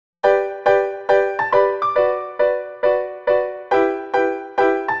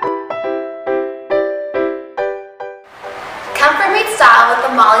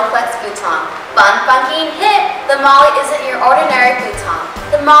Molly Flex Futon. Fun, funky, and hip, the Molly isn't your ordinary futon.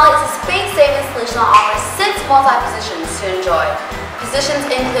 The Molly is a space-saving solution that offers 6 multi-positions to enjoy. Positions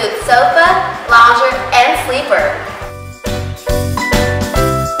include sofa, lounger, and sleeper.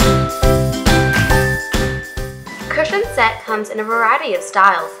 Cushion set comes in a variety of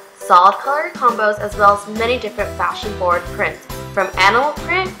styles, solid color combos, as well as many different fashion forward prints, from animal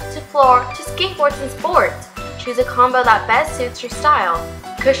print to floor to skateboards and sports. Choose a combo that best suits your style.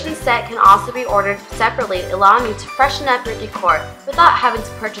 Cushion set can also be ordered separately, allowing you to freshen up your decor without having to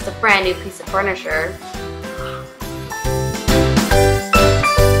purchase a brand new piece of furniture.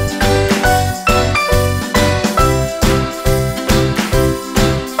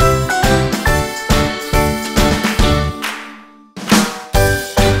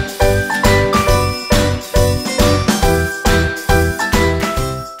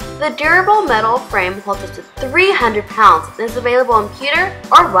 The durable metal frame holds up to 300 pounds and is available in pewter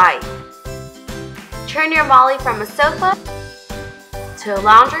or white. Turn your Molly from a sofa to a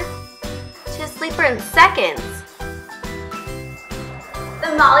lounger to a sleeper in seconds.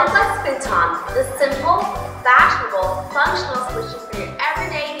 The Molly Flex Futon, the simple, fashionable, functional solution for your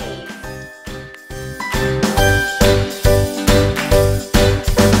everyday needs.